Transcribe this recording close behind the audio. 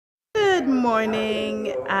Good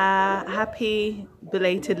morning, happy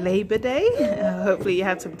belated Labor Day. Hopefully you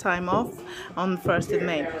had some time off on the 1st of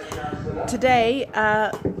May. Today,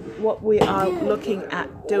 what we are looking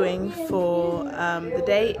at doing for the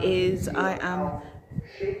day is I've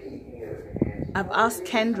asked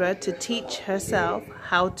Kendra to teach herself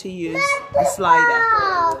how to use the slider.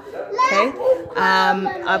 Okay,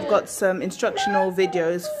 I've got some instructional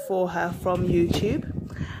videos for her from YouTube,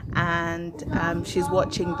 and she's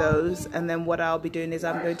watching those, and then what I'll be doing is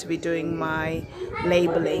I'm going to be doing my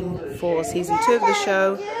labeling for season 2 of the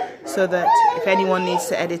show, so that if anyone needs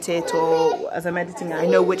to edit it, or as I'm editing, I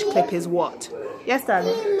know which clip is what. Yes,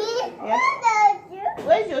 darling? Yes?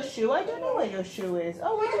 Where's your shoe? I don't know where your shoe is.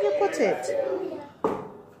 Oh, where did you put it?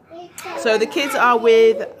 So the kids are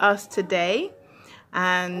with us today,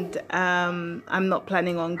 and I'm not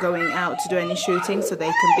planning on going out to do any shooting, so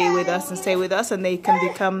they can be with us and stay with us, and they can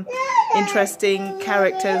become interesting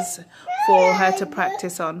characters for her to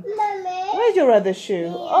practice on. Where's your other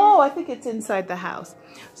shoe? Oh, I think it's inside the house.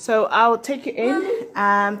 So I'll take you in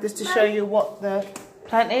just to show you what the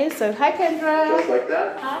plan is. So hi, Kendra. Just like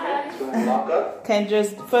that. Hi. Lock up.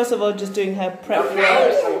 Kendra's first of all just doing her prep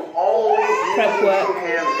work. Prep work.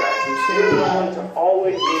 To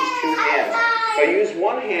always use two hands. If I use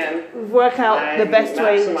one hand, work out the best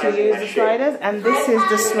way to use the sliders, and this is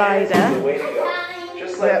the slider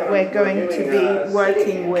that we're going to be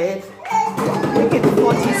working with. I think it's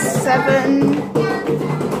 47.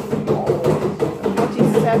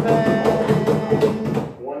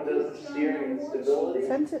 One does the steering stability.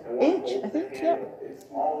 Inch, I think, yeah. It's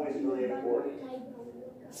always really important.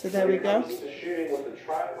 So there we go.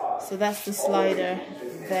 So that's the slider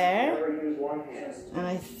there. And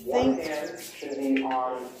I think,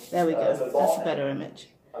 there we go. That's a better image.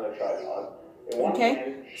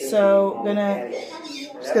 Okay, so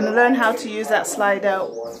just gonna learn how to use that slider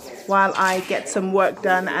while I get some work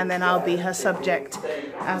done, and then I'll be her subject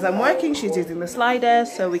as I'm working. She's using the slider,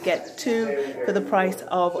 so we get 2 for the price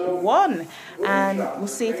of 1, and we'll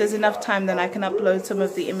see if there's enough time, then I can upload some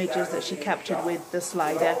of the images that she captured with the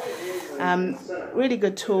slider. Really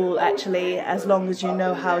good tool actually, as long as you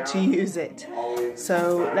know how to use it.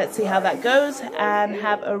 So let's see how that goes, and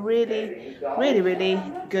have a really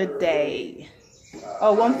good day.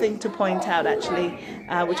 Oh, one thing to point out actually,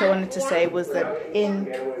 which I wanted to say, was that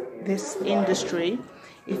in this industry,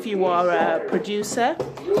 if you are a producer,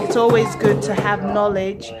 it's always good to have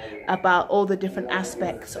knowledge about all the different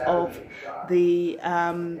aspects of the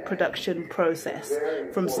production process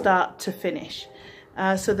from start to finish.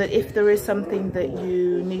 So that if there is something that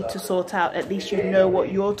you need to sort out, at least you know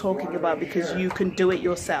what you're talking about, because you can do it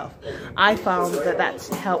yourself. I found that that's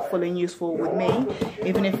helpful and useful with me.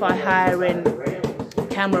 Even if I hire in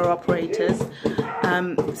camera operators,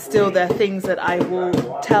 still there are things that I will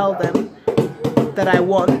tell them that I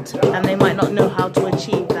want, and they might not know how to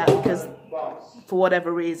achieve that because for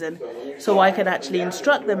whatever reason. So I can actually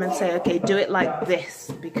instruct them and say, okay, do it like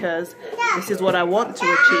this, because this is what I want to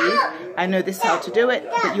achieve. I know this is how to do it,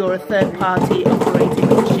 but you're a third party operating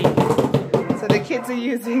the machine. So the kids are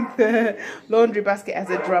using the laundry basket as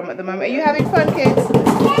a drum at the moment. Are you having fun, kids?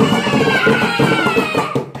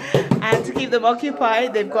 And to keep them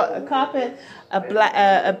occupied, they've got a carpet,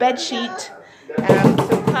 a bed sheet,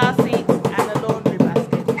 some car seats, and a laundry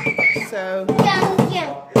basket. So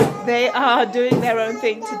they are doing their own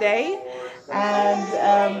thing today,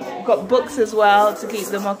 and got books as well to keep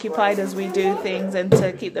them occupied as we do things and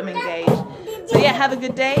to keep them engaged. So yeah, have a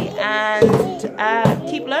good day and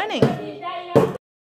keep learning.